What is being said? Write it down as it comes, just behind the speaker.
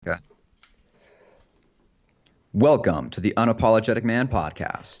Welcome to the Unapologetic Man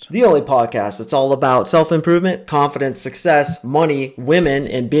podcast. The only podcast that's all about self-improvement, confidence, success, money, women,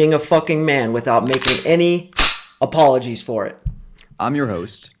 and being a fucking man without making any apologies for it. I'm your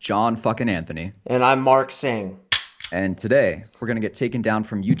host, John fucking Anthony. And I'm Mark Singh. And today, we're going to get taken down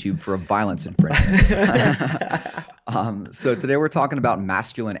from YouTube for a violence infringement. So today we're talking about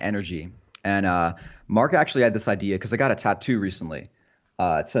masculine energy. And Mark actually had this idea because I got a tattoo recently.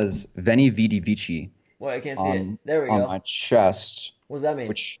 It says Veni Vidi Vici. Well, I can't see it. There we go. On my chest. What does that mean?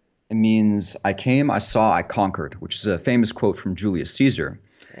 Which it means I came, I saw, I conquered, which is a famous quote from Julius Caesar.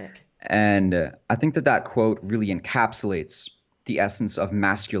 Sick. And I think that quote really encapsulates the essence of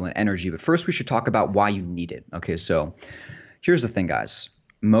masculine energy. But first, we should talk about why you need it. Okay, so here's the thing, guys.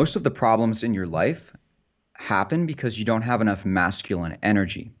 Most of the problems in your life happen because you don't have enough masculine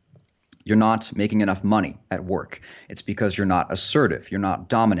energy. You're not making enough money at work. It's because you're not assertive. You're not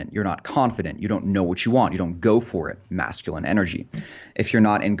dominant. You're not confident. You don't know what you want. You don't go for it. Masculine energy. If you're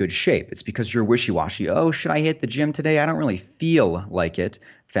not in good shape, it's because you're wishy-washy. Oh, should I hit the gym today? I don't really feel like it.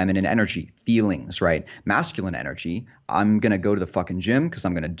 Feminine energy, feelings, right? Masculine energy, I'm going to go to the fucking gym because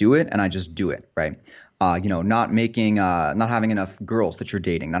I'm going to do it, and I just do it, right? Not having enough girls that you're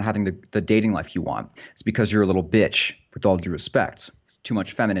dating, not having the dating life you want. It's because you're a little bitch, with all due respect. It's too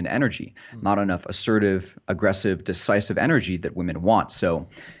much feminine energy, not enough assertive, aggressive, decisive energy that women want. So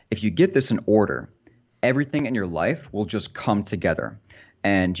if you get this in order, everything in your life will just come together.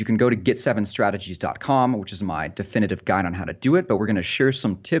 And you can go to get7strategies.com, which is my definitive guide on how to do it. But we're going to share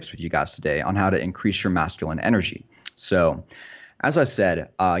some tips with you guys today on how to increase your masculine energy. So as I said,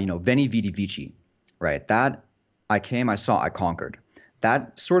 Veni Vidi Vici. Right, that I came, I saw, I conquered.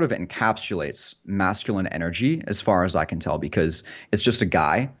 That sort of encapsulates masculine energy as far as I can tell, because it's just a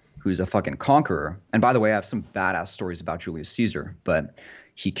guy who's a fucking conqueror. And by the way, I have some badass stories about Julius Caesar, but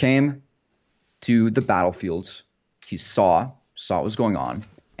he came to the battlefield, he saw what was going on,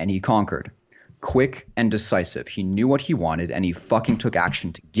 and he conquered. Quick and decisive. He knew what he wanted, and he fucking took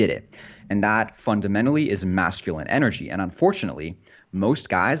action to get it. And that fundamentally is masculine energy. And unfortunately, most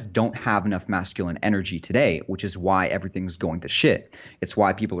guys don't have enough masculine energy today, which is why everything's going to shit. It's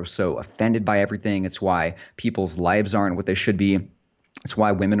why people are so offended by everything. It's why people's lives aren't what they should be. It's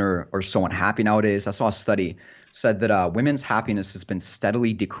why women are so unhappy nowadays. I saw a study said that women's happiness has been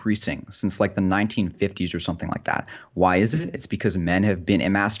steadily decreasing since like the 1950s or something like that. Why is it? It's because men have been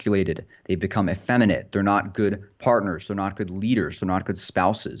emasculated. They've become effeminate. They're not good partners. They're not good leaders. They're not good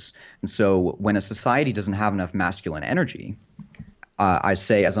spouses. And so when a society doesn't have enough masculine energy, I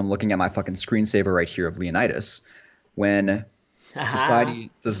say, as I'm looking at my fucking screensaver right here of Leonidas, when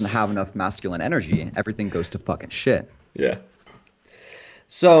society doesn't have enough masculine energy, everything goes to fucking shit. Yeah.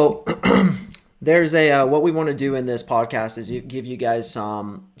 So there's what we want to do in this podcast is give you guys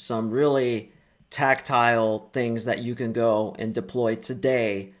some really tactile things that you can go and deploy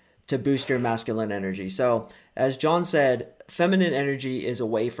today to boost your masculine energy. So as John said, feminine energy is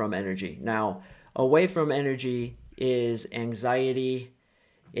away from energy. Now, away from energy is anxiety,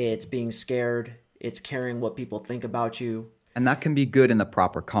 it's being scared, it's caring what people think about you. And that can be good in the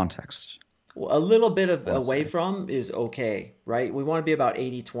proper context. A little bit of away from is okay, right? We want to be about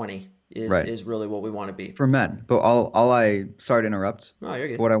 80-20 is really what we want to be. For men. But sorry to interrupt. No, you're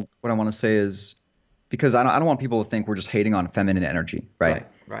good. What I want to say is, because I don't want people to think we're just hating on feminine energy, right?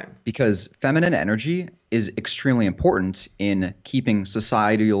 Right. Because feminine energy is extremely important in keeping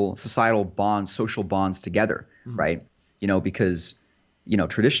societal bonds, social bonds together, right? Because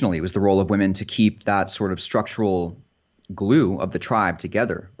traditionally it was the role of women to keep that sort of structural glue of the tribe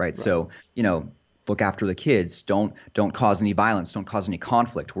together, right? So, look after the kids, don't cause any violence, don't cause any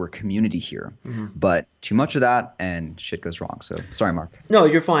conflict. We're a community here. But too much of that and shit goes wrong. So sorry, Mark. No,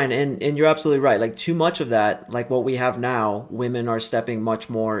 you're fine. And you're absolutely right. Like too much of that, like what we have now, women are stepping much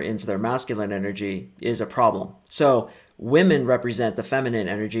more into their masculine energy is a problem. So women represent the feminine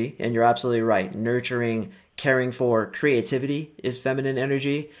energy, and you're absolutely right. Nurturing, caring for, creativity is feminine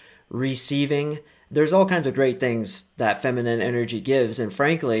energy. Receiving, there's all kinds of great things that feminine energy gives. And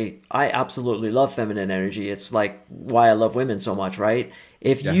frankly, I absolutely love feminine energy. It's like why I love women so much, right?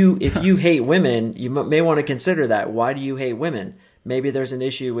 If you hate women, you may want to consider that. Why do you hate women? Maybe there's an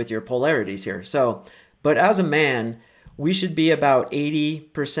issue with your polarities here. So, but as a man, we should be about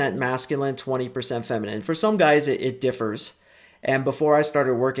 80% masculine, 20% feminine. For some guys, it differs. And before I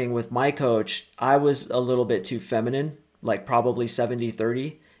started working with my coach, I was a little bit too feminine, like probably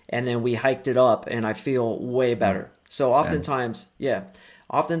 70-30. And then we hiked it up and I feel way better. So oftentimes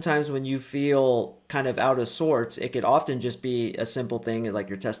when you feel kind of out of sorts, it could often just be a simple thing like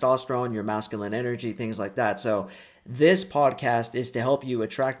your testosterone, your masculine energy, things like that. So this podcast is to help you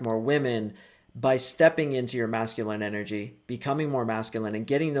attract more women by stepping into your masculine energy, becoming more masculine and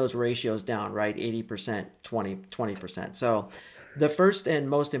getting those ratios down, right? 80%, 20%. So the first and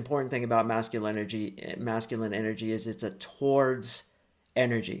most important thing about masculine energy is it's a towards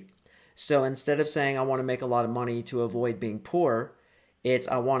energy. So instead of saying I want to make a lot of money to avoid being poor, it's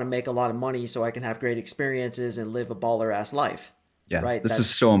I want to make a lot of money so I can have great experiences and live a baller ass life. Yeah, Right? this That's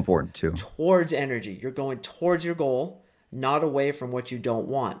is so important too. towards energy. You're going towards your goal, not away from what you don't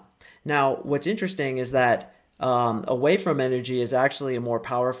want. Now, what's interesting is that away from energy is actually a more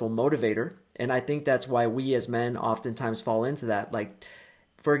powerful motivator. And I think that's why we as men oftentimes fall into that. Like,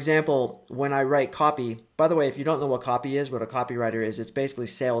 for example, when I write copy, by the way, if you don't know what copy is, what a copywriter is, it's basically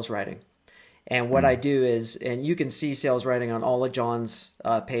sales writing. And what I do is, and you can see sales writing on all of John's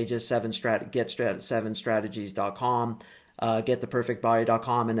pages, get7strategies.com,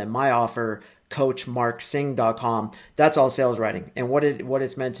 gettheperfectbody.com, and then my offer, coachmarksing.com. That's all sales writing. And what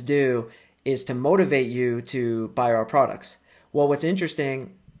it's meant to do is to motivate you to buy our products. Well, what's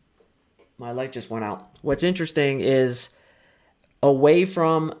interesting, my light just went out. What's interesting is away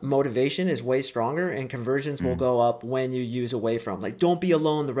from motivation is way stronger, and conversions will go up when you use away from. Like, don't be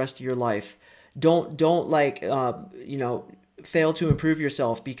alone the rest of your life. Don't fail to improve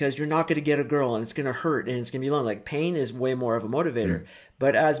yourself because you're not going to get a girl and it's going to hurt and it's going to be lonely. Like, pain is way more of a motivator.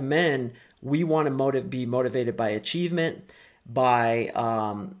 But as men, we want to be motivated by achievement, by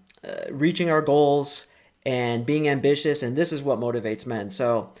reaching our goals and being ambitious. And this is what motivates men.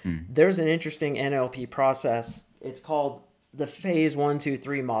 So there's an interesting NLP process. It's called the phase 1, 2,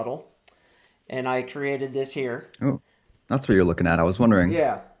 3 model. And I created this here. Oh, that's what you're looking at. I was wondering.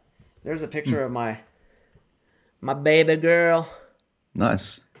 Yeah. There's a picture of my baby girl.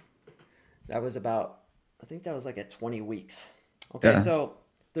 Nice. That was about, I think that was like at 20 weeks. Okay, Yeah. so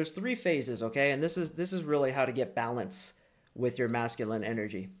there's 3 phases, okay? And this is really how to get balance with your masculine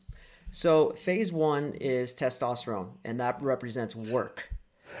energy. So phase 1 is testosterone, and that represents work.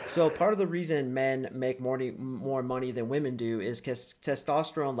 So part of the reason men make more money than women do is because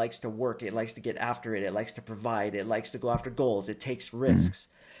testosterone likes to work. It likes to get after it. It likes to provide. It likes to go after goals. It takes risks.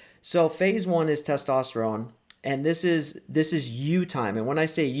 So phase 1 is testosterone, and this is you time. And when I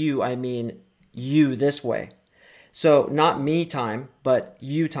say you, I mean you this way. So not me time, but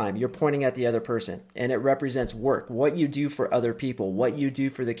you time. You're pointing at the other person, and it represents work, what you do for other people, what you do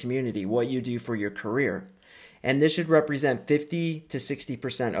for the community, what you do for your career. And this should represent 50 to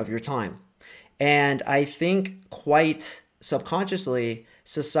 60% of your time. And I think quite subconsciously,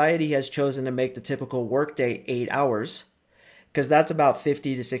 society has chosen to make the typical workday 8 hours, because that's about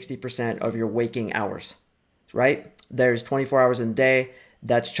 50 to 60% of your waking hours, right? There's 24 hours in a day.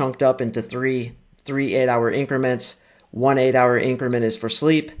 That's chunked up into three 8-hour increments. 1 8-hour increment is for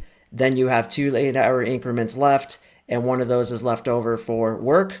sleep. Then you have 2 8-hour increments left, and one of those is left over for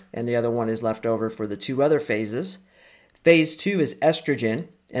work, and the other one is left over for the 2 other phases. Phase 2 is estrogen,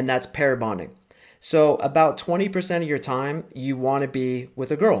 and that's pair bonding. So about 20% of your time, you want to be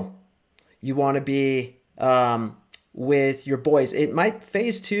with a girl. You want to be with your boys. It might,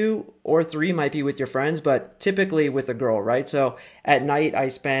 phase 2 or 3 might be with your friends, but typically with a girl, right? So at night I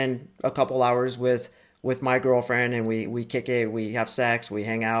spend a couple hours with my girlfriend, and we kick it, we have sex, we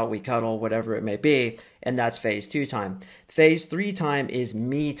hang out, we cuddle, whatever it may be, and that's phase 2 time. Phase 3 time is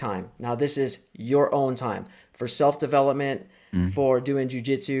me time. Now this is your own time for self-development, for doing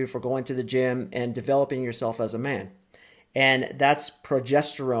jujitsu, for going to the gym and developing yourself as a man. And that's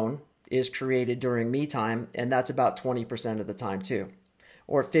progesterone is created during me time, and that's about 20% of the time too,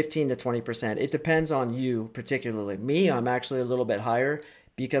 or 15 to 20%. It depends on you particularly. Me, I'm actually a little bit higher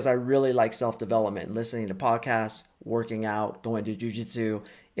because I really like self-development, listening to podcasts, working out, going to jujitsu,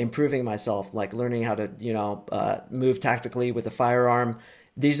 improving myself, like learning how to, move tactically with a firearm.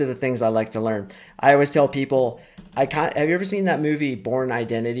 These are the things I like to learn. I always tell people, have you ever seen that movie Bourne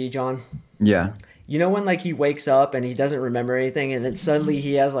Identity, John? Yeah. You know when like he wakes up and he doesn't remember anything, and then suddenly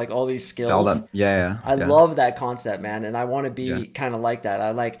he has like all these skills? Yeah. I love that concept, man. And I want to be kind of like that.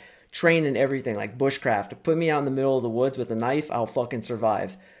 I like train in everything, like bushcraft. Put me out in the middle of the woods with a knife, I'll fucking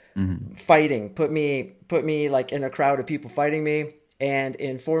survive. Fighting, put me like in a crowd of people fighting me, and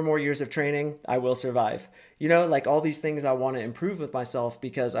in 4 more years of training, I will survive. You know, like all these things I want to improve with myself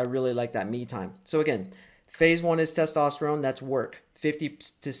because I really like that me time. So again, phase 1 is testosterone, that's work, 50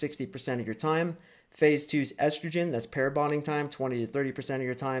 to 60% of your time. Phase 2 is estrogen, that's pair bonding time, 20 to 30% of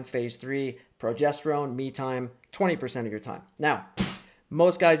your time. Phase 3, progesterone, me time, 20% of your time. Now,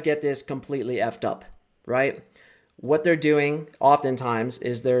 most guys get this completely effed up, right? What they're doing oftentimes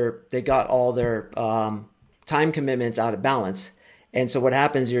is they got all their time commitments out of balance. And so what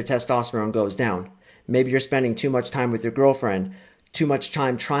happens, your testosterone goes down. Maybe you're spending too much time with your girlfriend, too much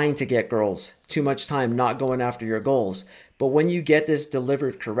time trying to get girls, too much time not going after your goals. But when you get this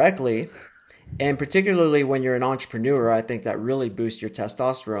delivered correctly, and particularly when you're an entrepreneur, I think that really boosts your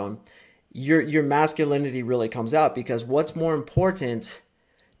testosterone. Your masculinity really comes out, because what's more important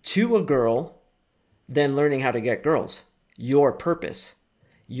to a girl than learning how to get girls? Your purpose,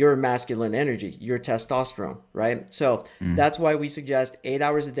 your masculine energy, your testosterone, right? So that's why we suggest 8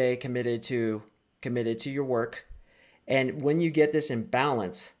 hours a day committed to your work. And when you get this in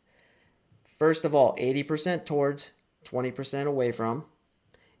balance, first of all, 80% towards, 20% away from,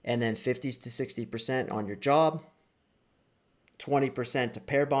 and then 50 to 60% on your job, 20% to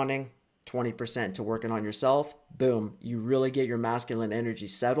pair bonding, 20% to working on yourself. Boom, you really get your masculine energy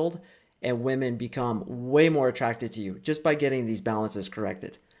settled, and women become way more attracted to you just by getting these balances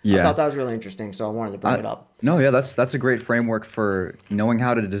corrected. I thought that was really interesting, so I wanted to bring it up. No, yeah, that's a great framework for knowing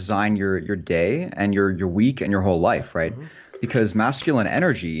how to design your day and your week and your whole life, right? Because masculine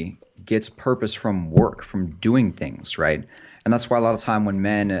energy gets purpose from work, from doing things, right? And that's why a lot of time when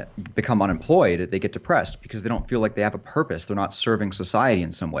men become unemployed, they get depressed because they don't feel like they have a purpose. They're not serving society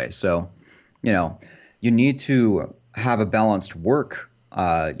in some way. So, you need to have a balanced work,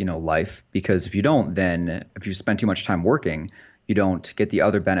 life, because if you don't, then if you spend too much time working, you don't get the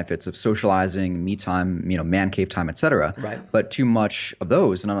other benefits of socializing, me time, man cave time, etc. Right. But too much of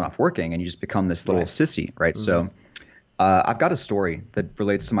those and not enough working, and you just become this little sissy, right? So I've got a story that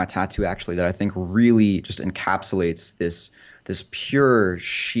relates to my tattoo, actually, that I think really just encapsulates this pure,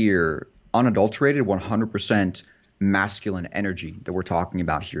 sheer, unadulterated, 100% masculine energy that we're talking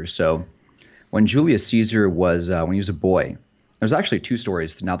about here. So when Julius Caesar was, when he was a boy, there's actually two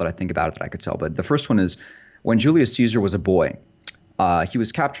stories now that I think about it that I could tell. But the first one is when Julius Caesar was a boy, he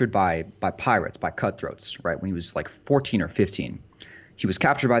was captured by pirates, by cutthroats, right? When he was like 14 or 15. He was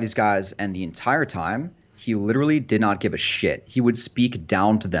captured by these guys, and the entire time, he literally did not give a shit. He would speak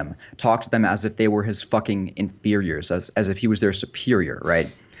down to them, talk to them as if they were his fucking inferiors, as if he was their superior,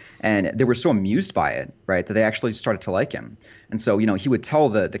 right? And they were so amused by it, right, that they actually started to like him. And so, he would tell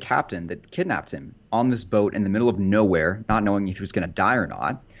the captain that kidnapped him on this boat in the middle of nowhere, not knowing if he was going to die or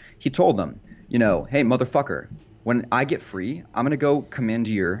not. He told them, hey, motherfucker, when I get free, I'm going to go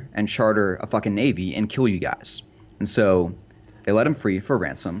commandeer and charter a fucking navy and kill you guys. And so they let him free for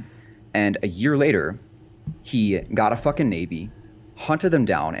ransom. And a year later, he got a fucking navy, hunted them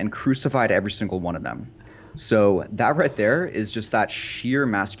down, and crucified every single one of them. So that right there is just that sheer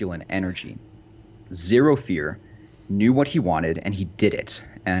masculine energy. Zero fear, knew what he wanted, and he did it.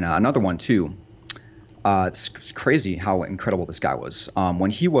 And another one too. It's crazy how incredible this guy was.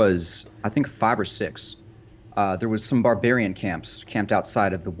 When he was, I think, 5 or 6, there was some barbarian camps camped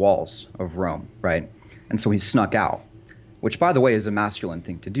outside of the walls of Rome, right? And so he snuck out, which, by the way, is a masculine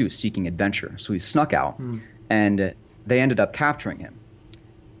thing to do, seeking adventure. So he snuck out, and they ended up capturing him.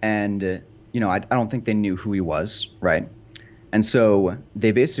 And, I don't think they knew who he was, right? And so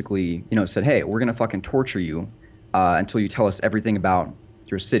they basically, said, hey, we're going to fucking torture you until you tell us everything about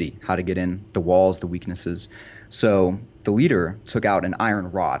your city, how to get in, the walls, the weaknesses. So the leader took out an iron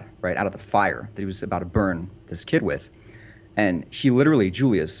rod, right, out of the fire that he was about to burn this kid with. And he literally,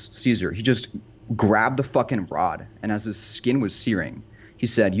 Julius Caesar, he just grabbed the fucking rod, and as his skin was searing, he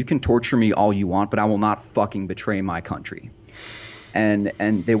said, you can torture me all you want, but I will not fucking betray my country. And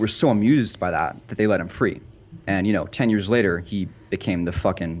they were so amused by that they let him free. And 10 years later, he became the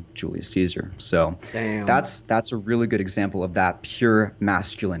fucking Julius Caesar. So Damn. That's a really good example of that pure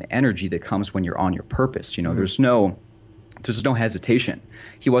masculine energy that comes when you're on your purpose. There's no hesitation.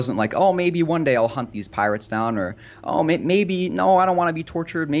 He wasn't like, oh, maybe one day I'll hunt these pirates down, or oh, maybe no, I don't want to be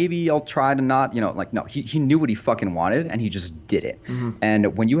tortured. Maybe I'll try to not, no, he knew what he fucking wanted, and he just did it.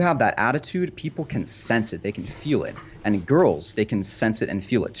 And when you have that attitude, people can sense it, they can feel it, and girls, they can sense it and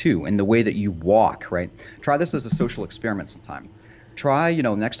feel it too in the way that you walk, right? Try this as a social experiment sometime. Try,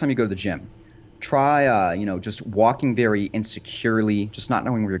 next time you go to the gym, try, just walking very insecurely, just not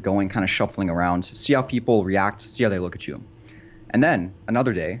knowing where you're going, kind of shuffling around. See how people react, see how they look at you. And then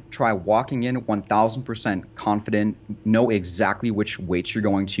another day, try walking in 1,000% confident, know exactly which weights you're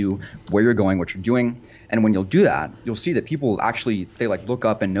going to, where you're going, what you're doing. And when you'll do that, you'll see that people actually, they look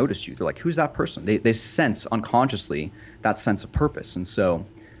up and notice you. They're like, who's that person? They sense unconsciously that sense of purpose. And so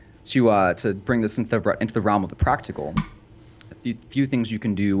to bring this into the realm of the practical, the few things you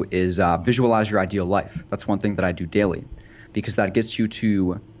can do is visualize your ideal life. That's one thing that I do daily, because that gets you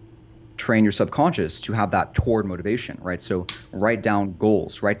to train your subconscious to have that toward motivation, right? So write down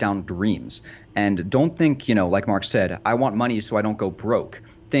goals, write down dreams, and don't think, like Mark said, I want money so I don't go broke.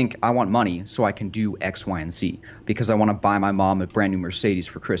 Think, I want money so I can do X, Y, and Z, because I want to buy my mom a brand new Mercedes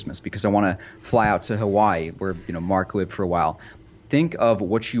for Christmas, because I want to fly out to Hawaii where, Mark lived for a while. think of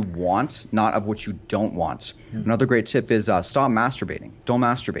what you want, not of what you don't want. Another great tip is stop masturbating. Don't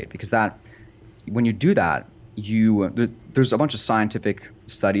masturbate, because when you do that, there's a bunch of scientific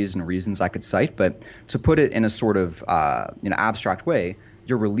studies and reasons I could cite, but to put it in a sort of abstract way,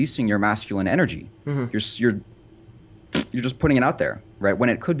 you're releasing your masculine energy. You're just putting it out there, right? When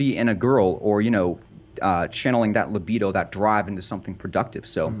it could be in a girl, or channeling that libido, that drive into something productive.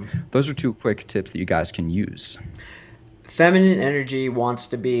 So those are 2 quick tips that you guys can use. Feminine energy wants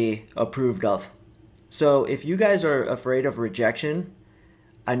to be approved of. So if you guys are afraid of rejection,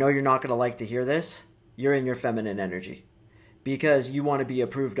 I know you're not going to like to hear this. You're in your feminine energy because you want to be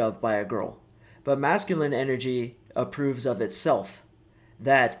approved of by a girl. But masculine energy approves of itself,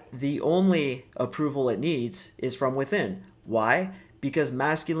 that the only approval it needs is from within. Why? Because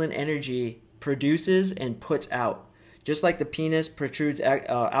masculine energy produces and puts out. Just like the penis protrudes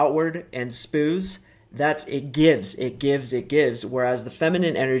outward and spews, it gives, whereas the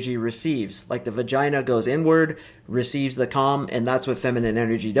feminine energy receives. Like the vagina goes inward, receives the calm, and that's what feminine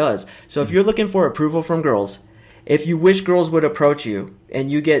energy does. So if you're looking for approval from girls, if you wish girls would approach you, and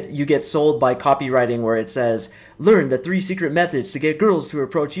you get sold by copywriting where it says, learn the 3 secret methods to get girls to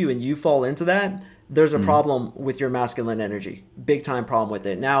approach you, and you fall into that, there's a problem with your masculine energy. Big time problem with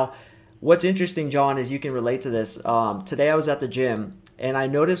it. Now, what's interesting, John, is you can relate to this. Today I was at the gym, and I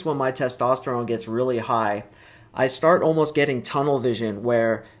noticed when my testosterone gets really high, I start almost getting tunnel vision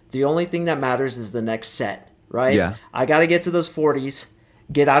where the only thing that matters is the next set, right? Yeah. I got to get to those 40s,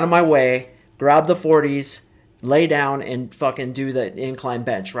 get out of my way, grab the 40s, lay down and fucking do the incline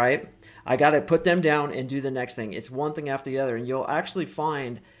bench, right? I got to put them down and do the next thing. It's one thing after the other. And you'll actually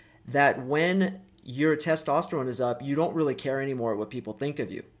find that when your testosterone is up, you don't really care anymore what people think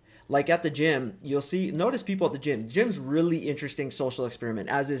of you. Like at the gym, notice people at the gym. The gym's really interesting social experiment,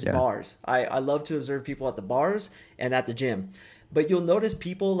 as is bars. I love to observe people at the bars and at the gym. But you'll notice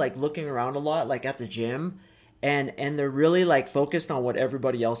people like looking around a lot, like at the gym, and they're really like focused on what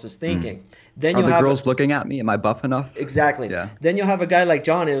everybody else is thinking. Then Are the girls looking at me? Am I buff enough? Exactly. Yeah. Then you'll have a guy like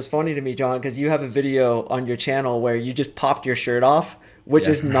John. It was funny to me, John, because you have a video on your channel where you just popped your shirt off, which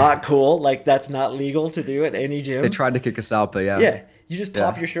is not cool. Like that's not legal to do at any gym. They tried to kick us out, but yeah. Yeah. You just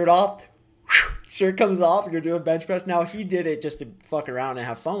pop your shirt off, shirt comes off, you're doing bench press. Now, he did it just to fuck around and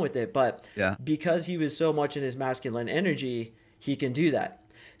have fun with it, but because he was so much in his masculine energy, he can do that.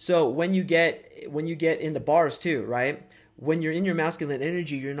 So when you get in the bars too, right? When you're in your masculine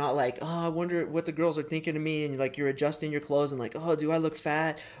energy, you're not like, oh, I wonder what the girls are thinking of me, and like you're adjusting your clothes and like, oh, do I look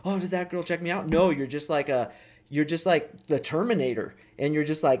fat? Oh, did that girl check me out? No, you're just like the Terminator, and you're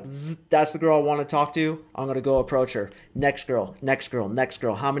just like, that's the girl I want to talk to. I'm going to go approach her. Next girl, next girl, next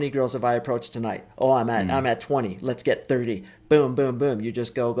girl. How many girls have I approached tonight? Oh, I'm at 20. Let's get 30. Boom, boom, boom. You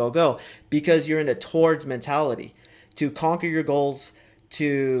just go, because you're in a towards mentality to conquer your goals,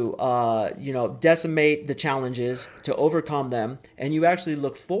 to, decimate the challenges, to overcome them. And you actually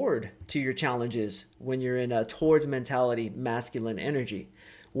look forward to your challenges when you're in a towards mentality, masculine energy,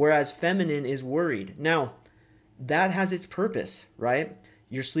 whereas feminine is worried. Now, that has its purpose, right?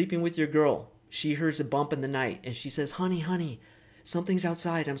 You're sleeping with your girl. She hears a bump in the night and she says, honey, something's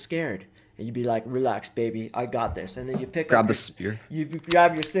outside. I'm scared. And you'd be like, relax, baby. I got this. And then you grab the spear. You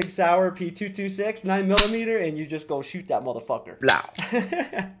grab your Sig Sauer P226 9mm and you just go shoot that motherfucker.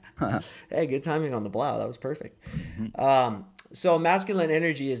 Blow. Hey, good timing on the blow. That was perfect. So masculine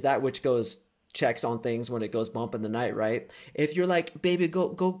energy is that which checks on things when it goes bump in the night, right? If you're like, baby,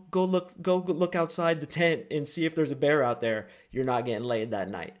 go look outside the tent and see if there's a bear out there, you're not getting laid that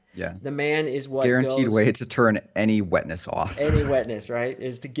night. Yeah. The man is what guaranteed way to turn any wetness off. Any wetness, right?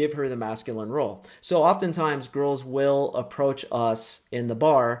 Is to give her the masculine role. So oftentimes girls will approach us in the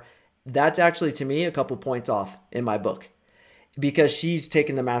bar. That's actually, to me, a couple points off in my book, because she's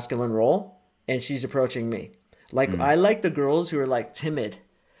taking the masculine role and she's approaching me. Like I like the girls who are like timid,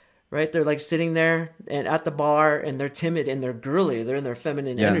 right? They're like sitting there and at the bar and they're timid and they're girly. They're in their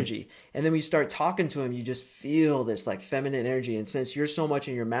feminine energy. And then we start talking to them, you just feel this like feminine energy. And since you're so much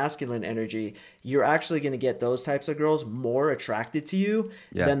in your masculine energy, you're actually going to get those types of girls more attracted to you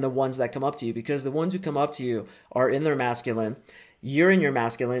than the ones that come up to you, because the ones who come up to you are in their masculine. You're in your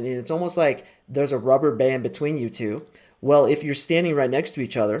masculine, and it's almost like there's a rubber band between you two. Well, if you're standing right next to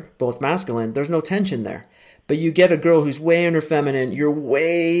each other, both masculine, there's no tension there. But you get a girl who's way in her feminine, you're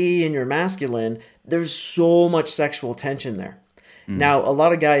way in your masculine, there's so much sexual tension there. Now, a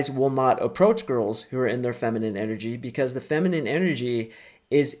lot of guys will not approach girls who are in their feminine energy because the feminine energy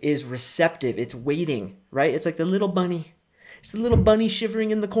is receptive. It's waiting, right? It's like the little bunny. It's the little bunny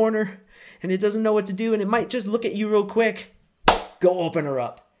shivering in the corner, and it doesn't know what to do, and it might just look at you real quick. Go open her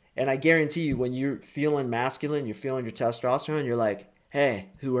up. And I guarantee you, when you're feeling masculine, you're feeling your testosterone, you're like, hey,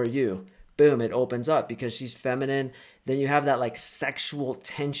 who are you? Boom, it opens up because she's feminine. Then you have that like sexual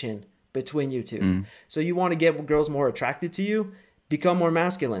tension between you two. So you want to get girls more attracted to you, become more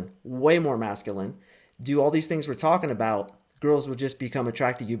masculine, way more masculine. Do all these things we're talking about, girls will just become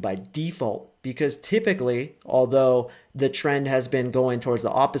attracted to you by default. Because typically, although the trend has been going towards the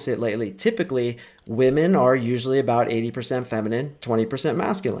opposite lately, typically women are usually about 80% feminine, 20%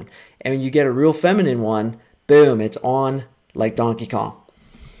 masculine. And when you get a real feminine one, boom, it's on like Donkey Kong.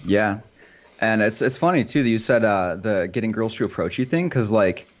 Yeah. And it's funny too that you said the getting girls to approach you thing, because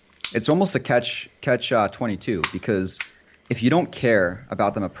like it's almost a catch 22, because if you don't care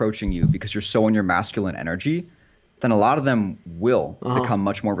about them approaching you because you're so in your masculine energy, then a lot of them will become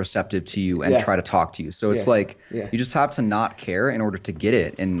much more receptive to you and try to talk to you. So it's like you just have to not care in order to get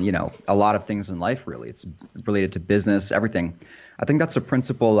it. And, you know, a lot of things in life, really. It's related to business, everything. I think that's a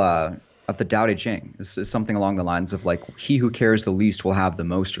principle of the Tao Te Ching. Is something along the lines of like, he who cares the least will have the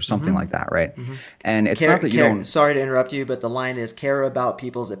most, or something like that, right? And it's not that you don't... Sorry to interrupt you, but the line is, care about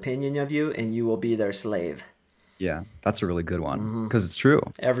people's opinion of you and you will be their slave. Yeah, that's a really good one, because it's true.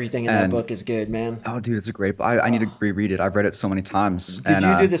 Everything in that book is good, man. Oh, dude, it's a great book. I need to reread it. I've read it so many times. Did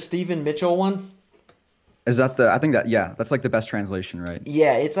you do the Stephen Mitchell one? Is that I think that's like the best translation, right?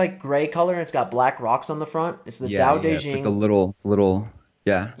 Yeah, it's like gray color and it's got black rocks on the front. It's the Tao Te Ching. It's like the little,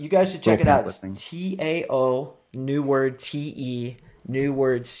 yeah. You guys should check it out. It's TAO, new word TE, new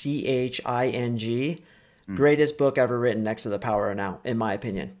word CHING. Greatest book ever written next to The Power of Now, in my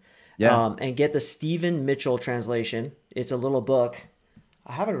opinion. Yeah. And get the Stephen Mitchell translation. It's a little book.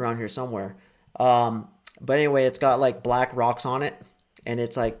 I have it around here somewhere. But anyway, it's got like black rocks on it. And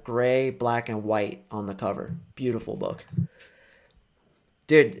it's like gray, black, and white on the cover. Beautiful book.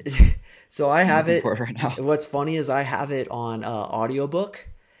 Dude, so I have it. Right now. What's funny is I have it on audiobook.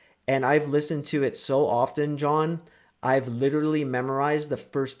 And I've listened to it so often, John. I've literally memorized the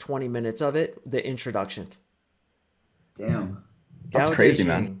first 20 minutes of it, the introduction. Damn. That's crazy,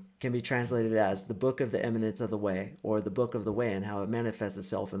 man. Can be translated as the book of the eminence of the way, or the book of the way and how it manifests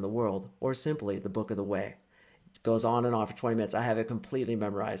itself in the world, or simply the book of the way. It goes on and on for 20 minutes. I have it completely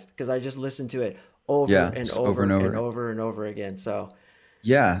memorized because I just listened to it over and over again. So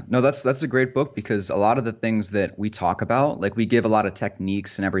yeah, no, that's a great book, because a lot of the things that we talk about, like we give a lot of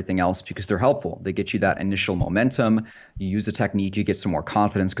techniques and everything else because they're helpful. They get you that initial momentum. You use the technique, you get some more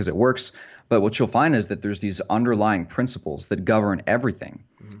confidence because it works. But what you'll find is that there's these underlying principles that govern everything.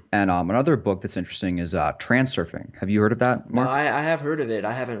 And another book that's interesting is Transurfing. Have you heard of that, Mark? No, I have heard of it.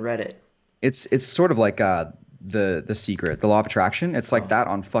 I haven't read it. It's sort of like the Secret, the Law of Attraction. It's like that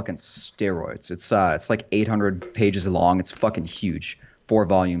on fucking steroids. It's like 800 pages long. It's fucking huge. 4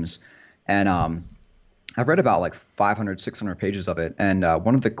 volumes. And I've read about like 500, 600 pages of it. And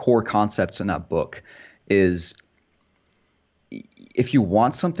one of the core concepts in that book is, if you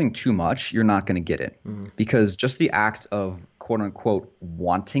want something too much, you're not going to get it. Because just the act of quote unquote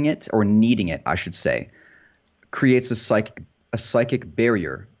wanting it, or needing it, I should say, creates a psychic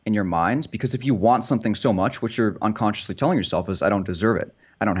barrier in your mind. Because if you want something so much, what you're unconsciously telling yourself is, I don't deserve it.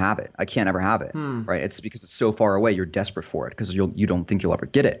 I don't have it. I can't ever have it. Right? It's because it's so far away. You're desperate for it because you don't think you'll ever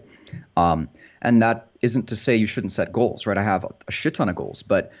get it. And that isn't to say you shouldn't set goals, right? I have a shit ton of goals,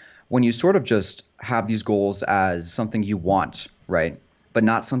 but when you sort of just have these goals as something you want, right, but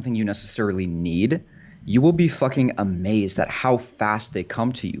not something you necessarily need, you will be fucking amazed at how fast they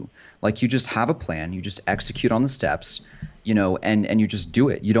come to you. Like, you just have a plan, you just execute on the steps, you know, and you just do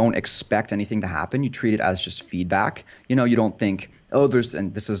it. You don't expect anything to happen. You treat it as just feedback. You know, you don't think, oh,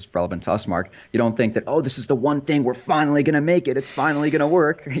 and this is relevant to us, Mark, you don't think that, oh, this is the one thing, we're finally going to make it, it's finally going to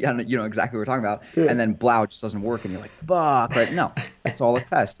work. Yeah, you know exactly what we're talking about. Yeah. And then blow, it just doesn't work and you're like, fuck, right? No, it's all a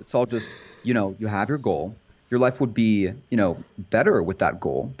test. It's all just, you know, you have your goal. Your life would be, you know, better with that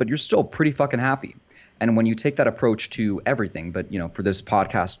goal, but you're still pretty fucking happy. And when you take that approach to everything, but, you know, for this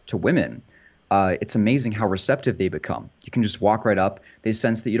podcast to women, it's amazing how receptive they become. You can just walk right up. They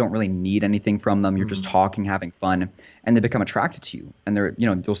sense that you don't really need anything from them. You're just talking, having fun, and they become attracted to you. And they're, you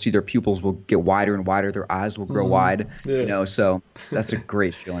know, you'll see their pupils will get wider and wider. Their eyes will grow wide. Yeah. You know, so that's a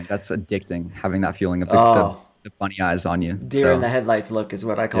great feeling. That's addicting, having that feeling of the bunny eyes on you. Deer in the headlights look is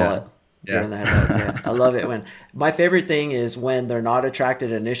what I call it. Deer in the headlights. Yeah. I love it when my favorite thing is when they're not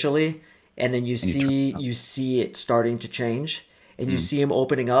attracted initially, and then you see it starting to change. And you see them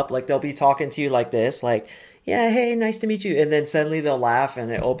opening up, like they'll be talking to you like this, like, yeah, hey, nice to meet you. And then suddenly they'll laugh and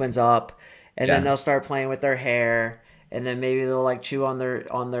it opens up. And then they'll start playing with their hair. and then maybe they'll like chew on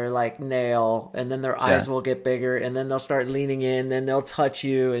their like nail, and then their eyes will get bigger, and then they'll start leaning in, then they'll touch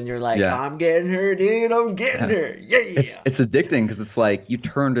you, and you're like, I'm getting her, dude, I'm getting her. Yeah. It's addicting because it's like you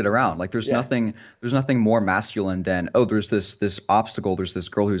turned it around. Like there's nothing more masculine than, oh, there's this obstacle, there's this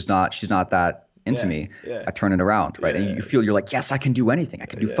girl she's not that into me. I turn it around, right? And you feel, you're like, yes, I can do anything. I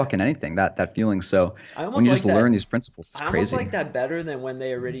can do fucking anything. That feeling. So when you just learn these principles, it's crazy. I almost like that better than when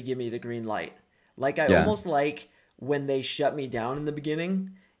they already give me the green light. Like I almost like when they shut me down in the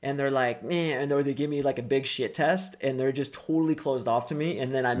beginning and they're like, man, or they give me like a big shit test and they're just totally closed off to me,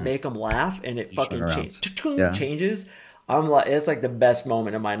 and then I make them laugh and it fucking changes. I'm like, it's like the best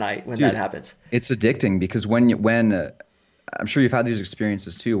moment of my night when that happens. It's addicting because when I'm sure you've had these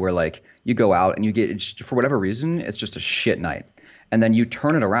experiences too, where like you go out and you get, for whatever reason, it's just a shit night, and then you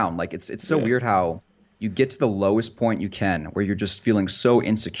turn it around. Like it's so weird how you get to the lowest point you can, where you're just feeling so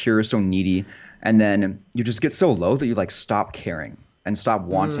insecure, so needy, and then you just get so low that you like stop caring and stop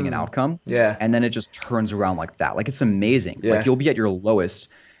wanting an outcome. Yeah. And then it just turns around like that. Like it's amazing. Yeah. Like you'll be at your lowest,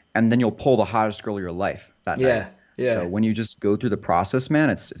 and then you'll pull the hottest girl of your life that night. Yeah. So when you just go through the process,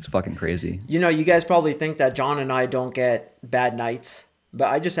 man, it's fucking crazy. You know, you guys probably think that John and I don't get bad nights, but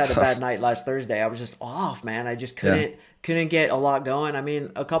I just had a bad night last Thursday. I was just off, man. I just couldn't get a lot going. I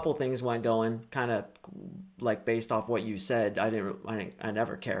mean, a couple things went going, kind of like based off what you said. I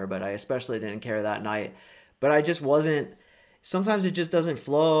never care, but I especially didn't care that night. But I just wasn't. Sometimes it just doesn't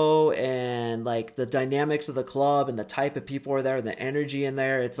flow, and like the dynamics of the club and the type of people are there, and the energy in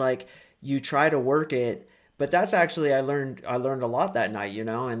there. It's like you try to work it. But that's actually, I learned a lot that night, you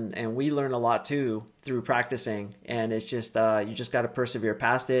know, and we learn a lot too through practicing. And it's just, you just got to persevere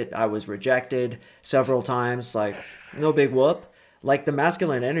past it. I was rejected several times, like no big whoop. Like the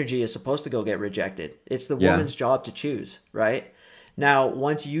masculine energy is supposed to go get rejected. It's the woman's job to choose, right? Now,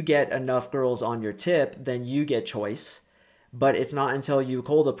 once you get enough girls on your tip, then you get choice. But it's not until you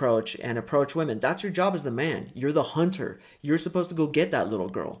cold approach and approach women. That's your job as the man. You're the hunter. You're supposed to go get that little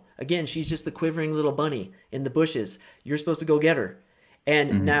girl. Again, she's just the quivering little bunny in the bushes. You're supposed to go get her.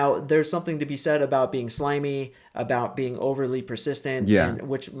 And now there's something to be said about being slimy, about being overly persistent, and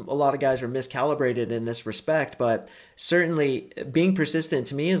which a lot of guys are miscalibrated in this respect. But certainly being persistent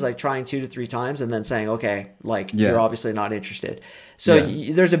to me is like trying 2 to 3 times and then saying, okay, like you're obviously not interested. So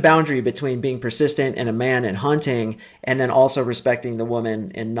there's a boundary between being persistent and a man and hunting, and then also respecting the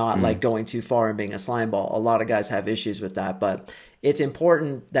woman and not like going too far and being a slime ball. A lot of guys have issues with that, but it's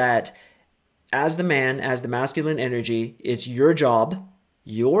important that as the man, as the masculine energy, it's your job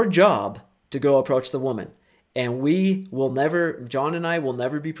to go approach the woman. And we will never, John and I will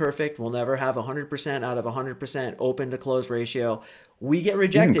never be perfect. We'll never have 100% out of 100% open to close ratio. We get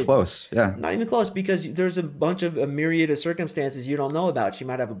rejected. Even close, yeah. Not even close, because there's a myriad of circumstances you don't know about. She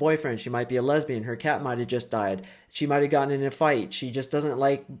might have a boyfriend. She might be a lesbian. Her cat might have just died. She might have gotten in a fight. She just doesn't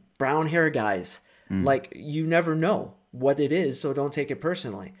like brown hair guys. Like, you never know what it is, so don't take it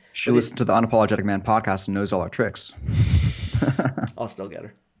personally. She listened to the Unapologetic Man podcast and knows all our tricks. I'll still get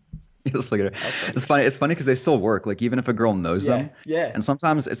her. You'll still get her. It's funny because they still work. Like even if a girl knows them. Yeah. And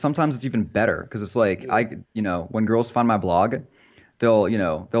sometimes it's even better because it's like when girls find my blog, they'll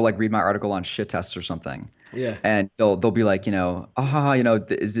like read my article on shit tests or something. Yeah. And they'll be like,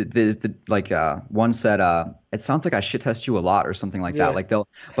 is it like one said it sounds like I shit test you a lot or something like that. Like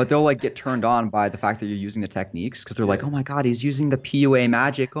they'll like get turned on by the fact that you're using the techniques because they're like, oh my God, he's using the PUA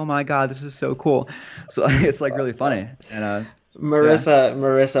magic. Oh my God, this is so cool. So it's like really funny. And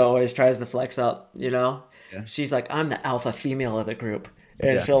Marissa always tries to flex up, Yeah. She's like, I'm the alpha female of the group.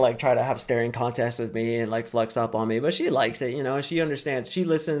 And she'll like try to have staring contests with me and like flex up on me, but she likes it, she understands. She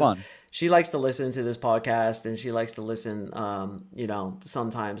listens. She likes to listen to this podcast, and she likes to listen,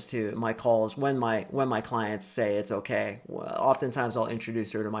 sometimes to my calls when my clients say it's okay. Oftentimes I'll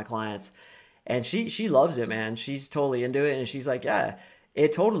introduce her to my clients, and she loves it, man. She's totally into it, and she's like, yeah,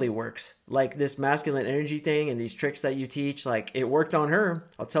 it totally works. Like this masculine energy thing and these tricks that you teach, like it worked on her.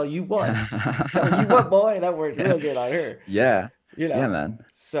 I'll tell you what. Boy, that worked real good on her. Yeah. Yeah, man.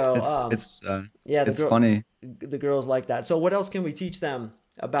 So it's funny. The girls like that. So what else can we teach them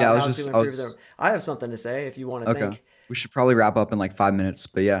about how to improve them? I have something to say if you want to think. We should probably wrap up in like 5 minutes,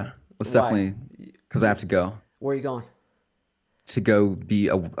 but yeah, let's definitely, because I have to go. Where are you going? To go be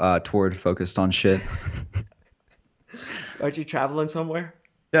toward focused on shit. Aren't you traveling somewhere?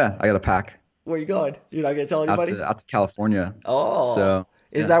 Yeah, I got a pack. Where are you going? You're not going to tell anybody? Out to California. Oh. So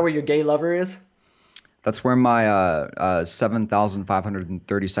is that where your gay lover is? That's where my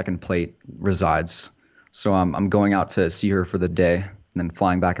 7,532nd plate resides. So I'm going out to see her for the day and then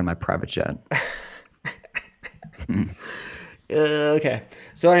flying back in my private jet. Okay.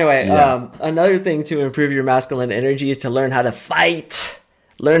 So anyway, another thing to improve your masculine energy is to learn how to fight.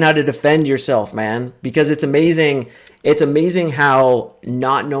 Learn how to defend yourself, man. Because it's amazing. It's amazing how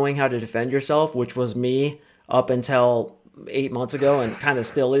not knowing how to defend yourself, which was me up until 8 months ago, and kind of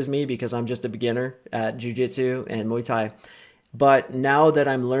still is me because I'm just a beginner at jiu-jitsu and Muay Thai. But now that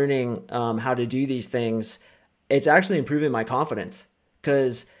I'm learning how to do these things, it's actually improving my confidence.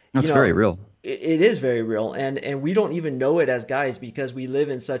 Because That's very real. It is very real, and we don't even know it as guys because we live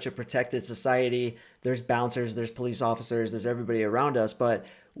in such a protected society. There's bouncers, there's police officers, there's everybody around us. But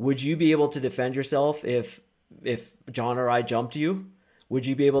would you be able to defend yourself if John or I jumped you? Would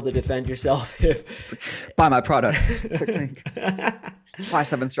you be able to defend yourself if buy my products? Buy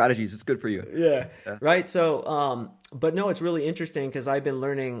 7 strategies. It's good for you. Yeah. Right. So, but no, it's really interesting because I've been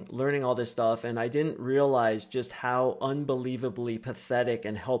learning all this stuff, and I didn't realize just how unbelievably pathetic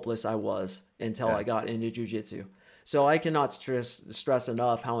and helpless I was until I got into jiu-jitsu. So I cannot stress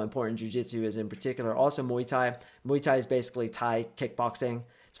enough how important jiu-jitsu is in particular. Also Muay Thai. Muay Thai is basically Thai kickboxing.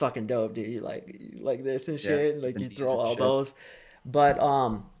 It's fucking dope, dude. You like this and shit. Like you throw elbows. Shit. But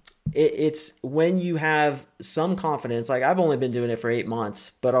it's when you have some confidence. Like I've only been doing it for 8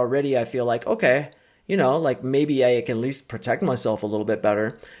 months, but already I feel like, okay, like maybe I can at least protect myself a little bit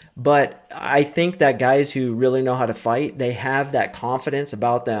better. But I think that guys who really know how to fight, they have that confidence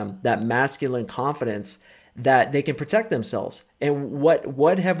about them, that masculine confidence that they can protect themselves. And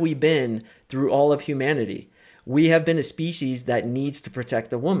what have we been through all of humanity? We have been a species that needs to protect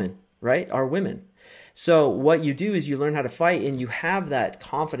the woman, right? Our women. So what you do is you learn how to fight, and you have that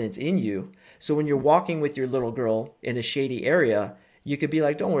confidence in you. So when you're walking with your little girl in a shady area, you could be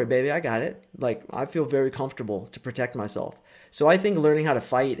like, don't worry, baby, I got it. Like, I feel very comfortable to protect myself. So I think learning how to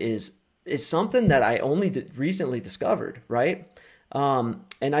fight is something that I only recently discovered, right?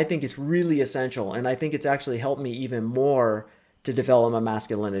 And I think it's really essential. And I think it's actually helped me even more to develop my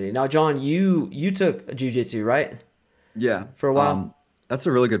masculinity. Now, John, you took jiu-jitsu, right? Yeah. For a while? That's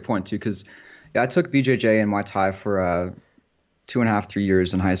a really good point, too, because I took BJJ and Muay Thai for 2.5, 3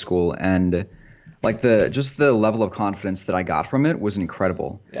 years in high school, and like the level of confidence that I got from it was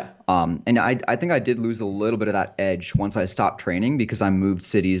incredible. Yeah. And I think I did lose a little bit of that edge once I stopped training because I moved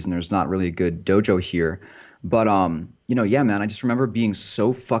cities and there's not really a good dojo here. But yeah, man, I just remember being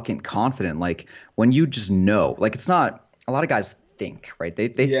so fucking confident. Like when you just know, like it's not a lot of guys think, right? They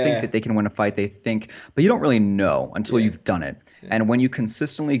think that they can win a fight. They think, but you don't really know until you've done it. Yeah. And when you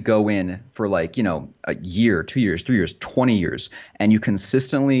consistently go in for like, a year, 2 years, 3 years, 20 years, and you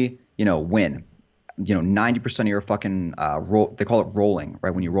consistently, win, 90% of your fucking roll, they call it rolling, right?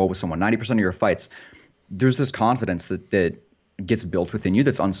 When you roll with someone, 90% of your fights, there's this confidence that gets built within you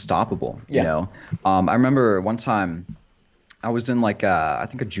that's unstoppable. I remember one time I was in like I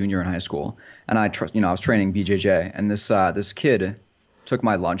think a junior in high school, and I was training BJJ, and this kid took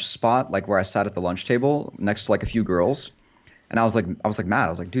my lunch spot, like where I sat at the lunch table next to like a few girls. And I was like mad. I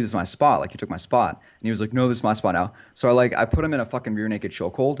was like, dude, this is my spot. Like, you took my spot. And he was like, no, this is my spot now. So I put him in a fucking rear naked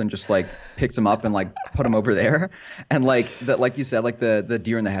chokehold and just like picked him up and like put him over there. And like you said, like the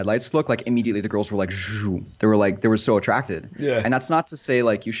deer in the headlights look, like immediately the girls were like, zhoo. They were so attracted. Yeah. And that's not to say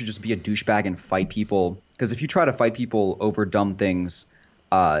like you should just be a douchebag and fight people. Because if you try to fight people over dumb things,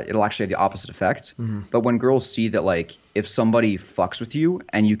 it'll actually have the opposite effect. Mm-hmm. But when girls see that, like, if somebody fucks with you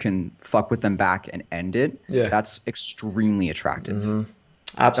and you can fuck with them back and end it, that's extremely attractive. Mm-hmm.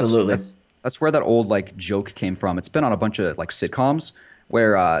 Absolutely. That's where that old like joke came from. It's been on a bunch of like sitcoms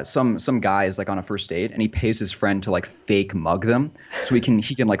where some guy is like on a first date and he pays his friend to like fake mug them so he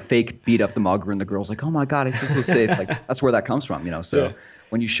can like fake beat up the mugger, and the girl's like, oh my god, I feel so safe. Like that's where that comes from, So. Yeah.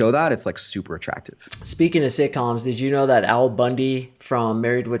 When you show that, it's like super attractive. Speaking of sitcoms, did you know that Al Bundy from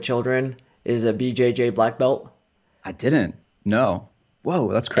Married with Children is a BJJ black belt? I didn't. No.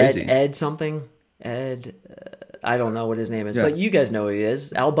 Whoa, that's crazy. Ed something. Ed, I don't know what his name is, but you guys know who he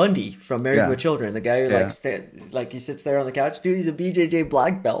is. Al Bundy from Married with Children, the guy who like he sits there on the couch. Dude, he's a BJJ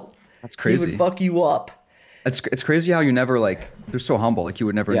black belt. That's crazy. He would fuck you up. It's crazy how you never they're so humble, like you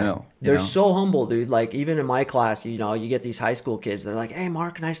would never know. They're so humble, dude. Like even in my class, you get these high school kids. They're like, "Hey,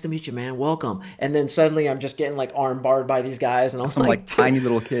 Mark, nice to meet you, man. Welcome." And then suddenly I'm just getting like arm barred by these guys, and I'm some like tiny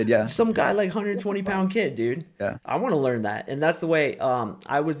little kid, some guy like 120-pound kid, dude. Yeah, I want to learn that, and that's the way.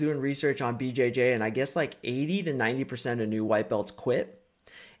 I was doing research on BJJ, and I guess like 80 to 90% of new white belts quit,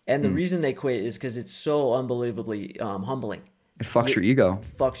 and the reason they quit is because it's so unbelievably humbling. It fucks your ego.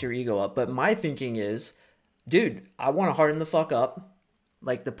 Fucks your ego up. But my thinking is, dude, I want to harden the fuck up,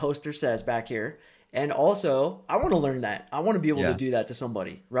 like the poster says back here, And also, I want to learn that. I want to be able to Yeah. do that to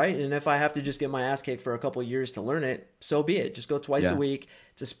somebody, right? And if I have to just get my ass kicked for a couple of years to learn it, so be it. Just go twice a Yeah. week.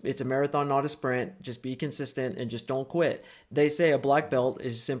 It's a marathon, not a sprint. Just be consistent and just don't quit. They say a black belt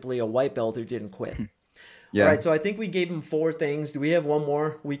is simply a white belt who didn't quit. All Yeah. right, so I think we gave him 4 things. Do we have one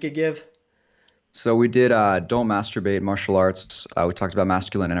more we could give So we did don't masturbate, martial arts. We talked about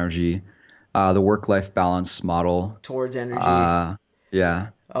masculine energy, the work-life balance model. towards energy? Yeah.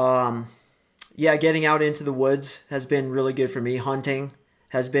 Yeah, getting out into the woods has been really good for me. Hunting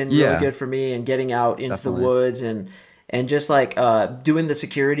has been really Yeah. good for me, and getting out into Definitely. the woods and just like doing the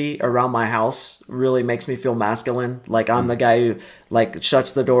security around my house really makes me feel masculine. Like I'm the guy who like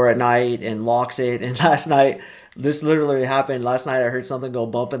shuts the door at night and locks it. And last night, this literally happened. Last night I heard something go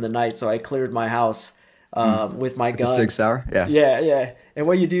bump in the night, so I cleared my house with my The gun. 6 hour. Yeah. Yeah, yeah. And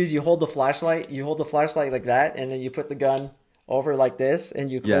what you do is you hold the flashlight. You hold the flashlight like that, and then you put the gun over like this, and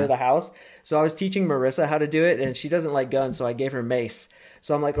you clear Yeah. the house. So I was teaching Marissa how to do it, and she doesn't like guns, so I gave her mace.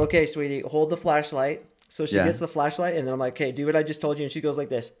 So I'm like, okay, sweetie, hold the flashlight. So she Yeah. gets the flashlight, and then I'm like, okay, do what I just told you. And she goes like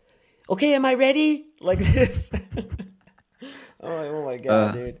this. Okay, am I ready? Like this. I'm like, oh my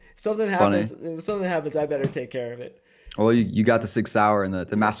god, dude. Something it's happens. If something happens, I better take care of it. Well, you got the 6 hour and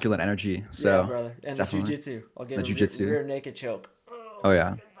the masculine energy. So Yeah, brother. And definitely. the jujitsu. I'll get The a jujitsu. rear naked choke. Oh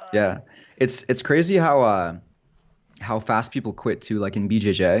yeah. Yeah. It's crazy how fast people quit too, like in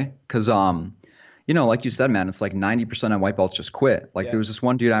BJJ. Cause like you said, man, it's like 90% of white belts just quit. Like Yeah. there was this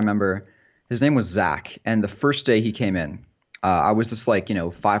one dude I remember, his name was Zach, and the first day he came in, I was just like,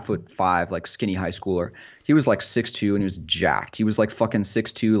 5'5", like skinny high schooler. He was like 6'2", and he was jacked. He was like fucking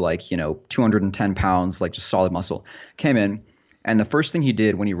 6'2", like, 210 pounds, like just solid muscle. Came in, and the first thing he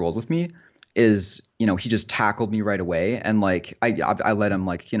did when he rolled with me is, he just tackled me right away. And like, I let him,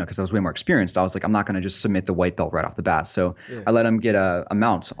 like, because I was way more experienced, I was like, I'm not going to just submit the white belt right off the bat. So I let him get a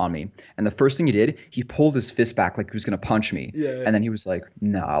mount on me. And the first thing he did, he pulled his fist back like he was going to punch me. Yeah. And then he was like,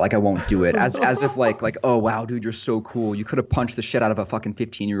 nah, like I won't do it. As if like, oh, wow, dude, you're so cool. You could have punched the shit out of a fucking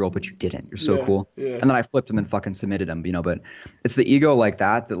 15-year-old, but you didn't. You're so cool. Yeah. And then I flipped him and fucking submitted him, but it's the ego like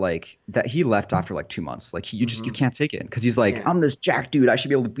that he left after like 2 months. Like you can't take it. Cause he's like, Yeah. I'm this jack dude. I should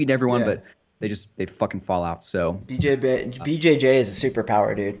be able to beat everyone. Yeah. But they fucking fall out. So BJJ is a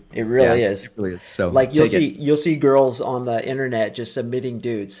superpower, dude. It really is. It really is. So Like take it. you'll see girls on the internet just submitting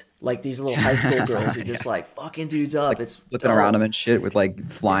dudes, like these little high school girls who just like fucking dudes up. It's flipping dope. around him and shit with like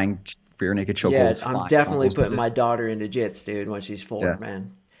flying rear naked chokeholds. Yeah, I'm flying definitely chokeholds putting with my it. daughter into jits, dude, when she's 4, Yeah.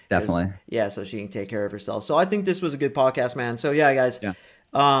 man. 'Cause- Definitely. Yeah, so she can take care of herself. So I think this was a good podcast, man. So yeah, guys. Yeah.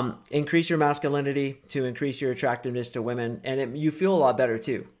 Increase your masculinity to increase your attractiveness to women, and you feel a lot better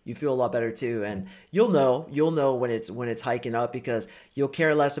too. You feel a lot better too, and you'll know when it's hiking up, because you'll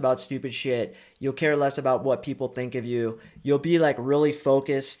care less about stupid shit. You'll care less about what people think of you. You'll be like really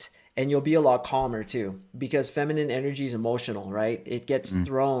focused, and you'll be a lot calmer too, because feminine energy is emotional, right? It gets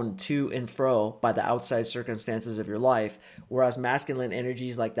thrown to and fro by the outside circumstances of your life, whereas masculine energy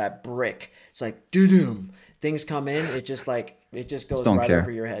is like that brick. It's like doo-doom. Things come in, it just goes don't right care. over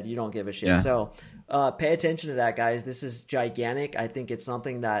your head. You don't give a shit. Yeah. So pay attention to that, guys. This is gigantic. I think it's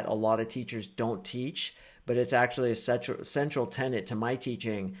something that a lot of teachers don't teach, but it's actually a central tenet to my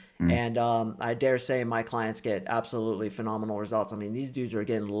teaching. And I dare say my clients get absolutely phenomenal results. I mean, these dudes are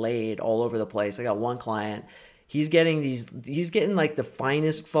getting laid all over the place. I got one client, he's getting like the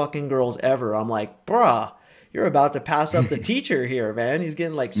finest fucking girls ever. I'm like, bruh, you're about to pass up the teacher here, man. He's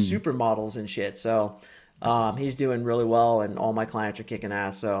getting like supermodels and shit. So he's doing really well, and all my clients are kicking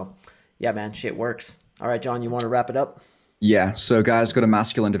ass. So yeah, man, shit works. All right, John, you want to wrap it up? Yeah. So guys, go to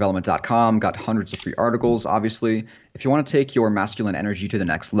masculinedevelopment.com. Got hundreds of free articles, obviously. If you want to take your masculine energy to the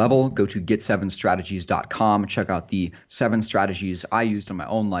next level, go to get7strategies.com. Check out the 7 strategies I used in my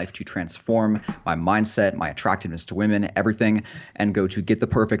own life to transform my mindset, my attractiveness to women, everything. And go to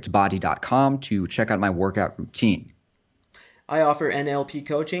gettheperfectbody.com to check out my workout routine. I offer NLP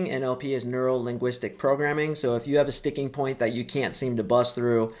coaching. NLP is neuro-linguistic programming. So if you have a sticking point that you can't seem to bust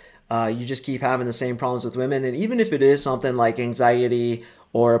through, you just keep having the same problems with women. And even if it is something like anxiety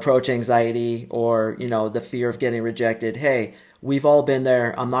or approach anxiety or, the fear of getting rejected, hey, we've all been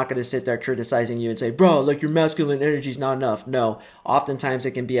there. I'm not going to sit there criticizing you and say, bro, like your masculine energy is not enough. No, oftentimes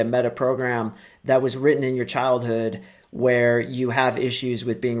it can be a meta program that was written in your childhood where you have issues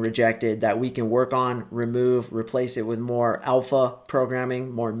with being rejected that we can work on, remove, replace it with more alpha programming,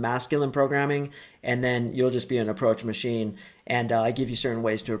 more masculine programming, and then you'll just be an approach machine. And I give you certain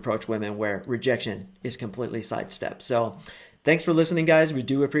ways to approach women where rejection is completely sidestepped. So thanks for listening, guys. We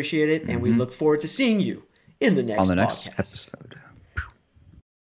do appreciate it, and we look forward to seeing you in the next On the next podcast. episode.